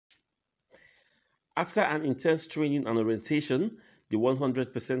After an intense training and orientation, the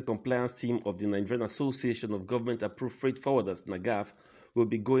 100% compliance team of the Nigerian Association of Government-Approved Freight Forwarders, Nagaff, will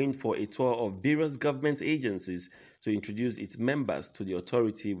be going for a tour of various government agencies to introduce its members to the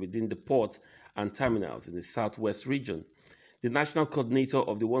authority within the port and terminals in the southwest region. The national coordinator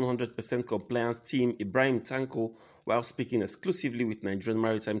of the 100% compliance team, Ibrahim Tanko, while speaking exclusively with Nigerian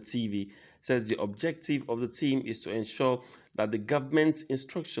Maritime TV, says the objective of the team is to ensure that the government's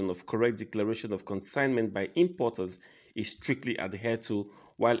instruction of correct declaration of consignment by importers is strictly adhered to,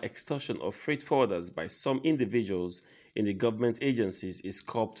 while extortion of freight forwarders by some individuals in the government agencies is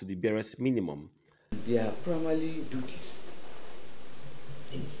curbed to the barest minimum. Their primary duties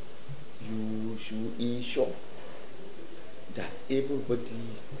is you should ensure that everybody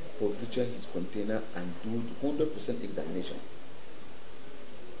position his container and do 100% examination.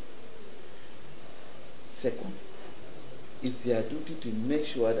 Second, it's their duty to make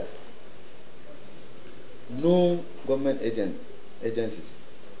sure that no government agencies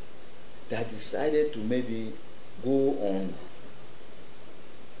that decided to maybe go on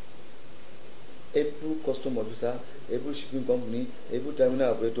every custom officer, every shipping company, every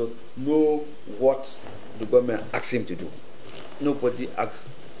terminal operators know what the government asks him to do. Nobody asks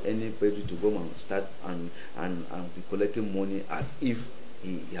anybody to go and start and be collecting money as if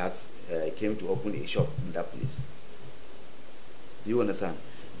he has came to open a shop in that place. Do you understand?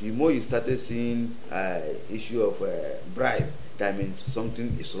 The more you started seeing issue of bribe, that means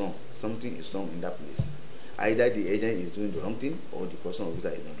something is wrong. Something is wrong in that place. Either the agent is doing the wrong thing or the custom officer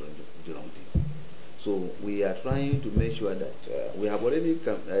is not doing the wrong thing. So we are trying to make sure that we have already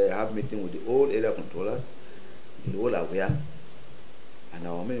have meeting with the old area controllers, the all aware, and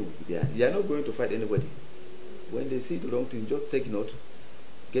our men will be there. They are not going to fight anybody. When they see the wrong thing, just take note,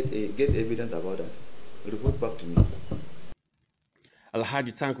 get evidence about that, report back to me.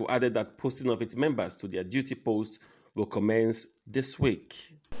 Alhaji Tanko added that posting of its members to their duty post will commence this week.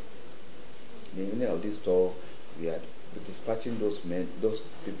 In the beginning of this tour, we are dispatching those men, those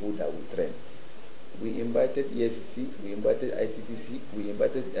people that we train. We invited EFCC, we invited ICPC, we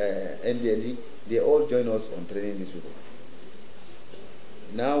invited NDLE. They all join us on training these people.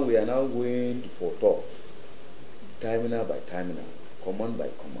 Now we are now going for tour, terminal by terminal, command by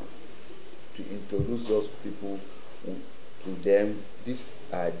command, to introduce those people to them. This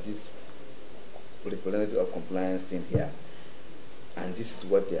representative of compliance team here, and this is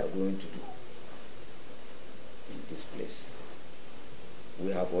what they are going to do in this place. We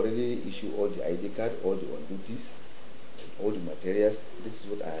have already issued all the ID card, all the on duties, all the materials. This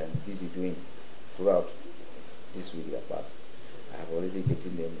is what I am busy doing throughout this week that passed. I have already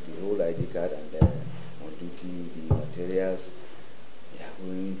getting them the whole ID card and on duty, the materials.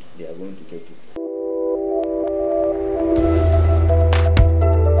 They are going to get it.